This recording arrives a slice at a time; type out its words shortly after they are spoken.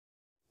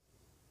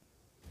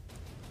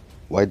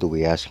Why do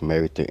we ask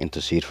Mary to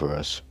intercede for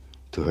us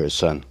to her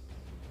son?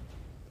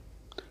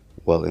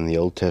 Well, in the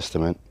Old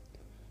Testament,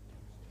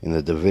 in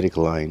the Davidic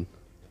line,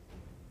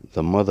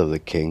 the mother of the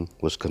king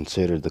was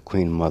considered the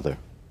queen mother.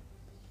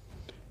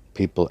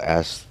 People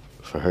asked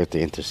for her to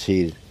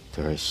intercede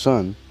to her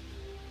son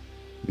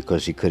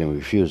because he couldn't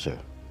refuse her.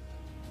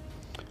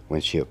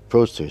 When she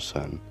approached her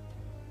son,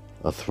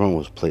 a throne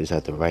was placed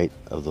at the right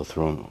of the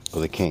throne of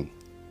the king.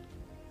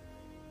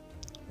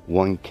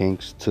 1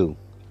 Kings 2,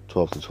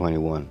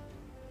 12-21.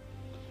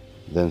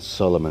 Then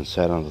Solomon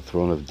sat on the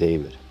throne of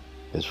David,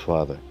 his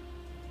father,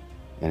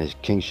 and his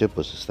kingship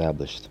was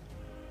established.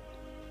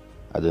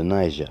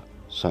 Adonijah,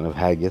 son of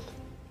Haggith,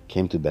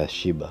 came to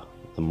Bathsheba,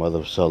 the mother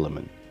of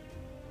Solomon.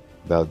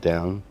 Bowed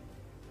down.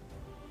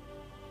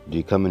 "Do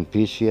you come in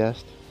peace?" she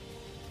asked.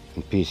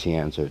 "In peace," he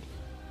answered.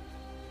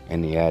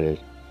 And he added,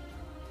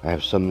 "I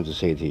have something to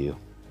say to you."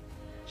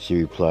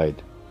 She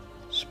replied,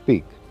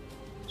 "Speak."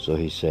 So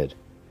he said,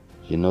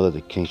 "You know that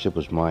the kingship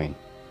was mine,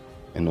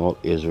 and all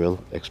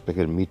Israel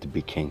expected me to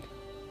be king.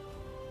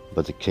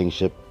 But the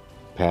kingship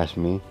passed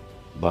me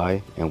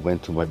by and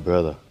went to my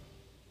brother.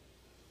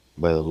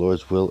 By the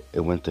Lord's will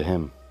it went to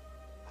him.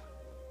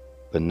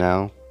 But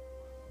now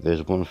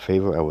there's one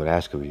favor I would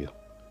ask of you.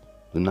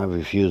 Do not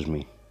refuse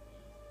me."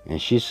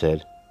 And she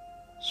said,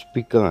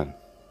 "Speak on."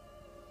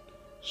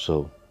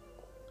 So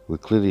we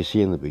clearly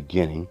see in the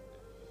beginning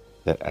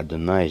that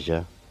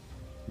Adonijah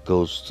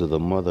goes to the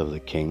mother of the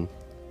king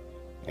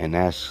and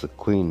asks the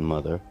queen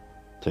mother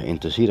to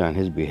intercede on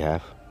his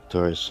behalf to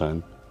her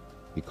son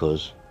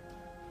because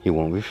he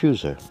won't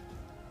refuse her.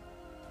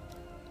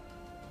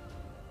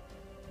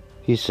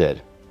 He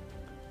said,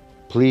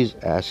 "Please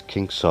ask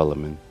King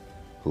Solomon,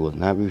 who will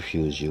not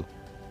refuse you,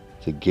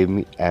 to give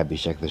me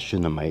Abishag the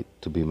Shunammite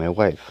to be my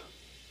wife."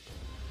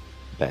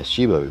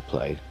 Bathsheba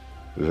replied,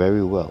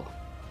 "Very well,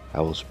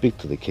 I will speak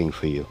to the king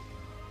for you."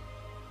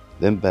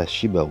 Then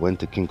Bathsheba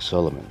went to King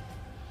Solomon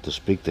to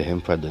speak to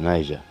him for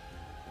Adonijah,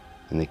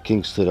 and the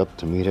king stood up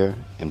to meet her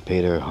and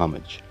paid her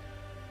homage.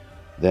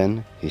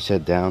 Then he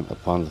sat down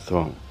upon the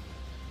throne,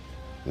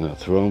 and a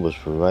throne was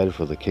provided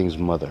for the king's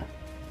mother,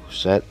 who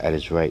sat at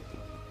his right.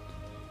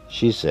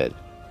 She said,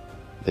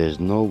 There's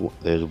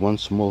one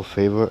small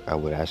favor I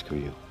would ask of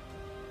you.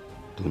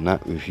 Do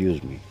not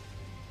refuse me."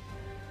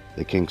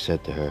 The king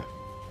said to her,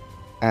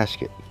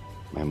 "Ask it,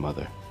 my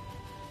mother,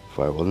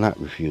 for I will not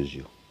refuse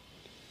you."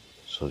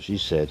 So she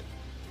said,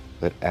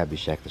 "Let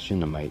Abishag the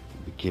Shunammite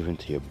be given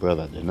to your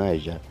brother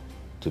Adonijah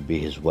to be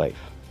his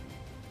wife."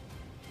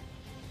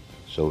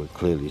 So we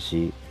clearly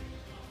see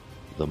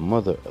the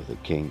mother of the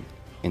king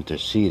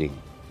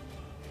interceding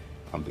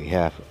on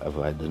behalf of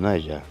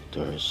Adonijah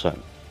to her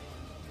son.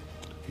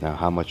 Now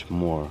how much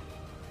more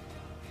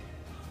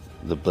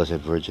the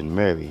Blessed Virgin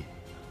Mary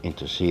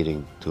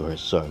interceding to her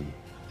son,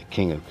 the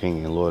King of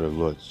Kings and Lord of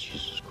Lords,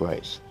 Jesus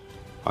Christ,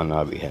 on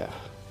our behalf.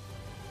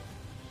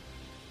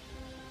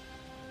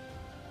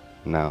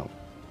 Now,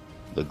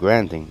 the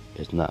granting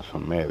is not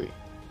from Mary,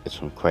 it's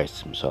from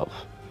Christ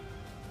himself.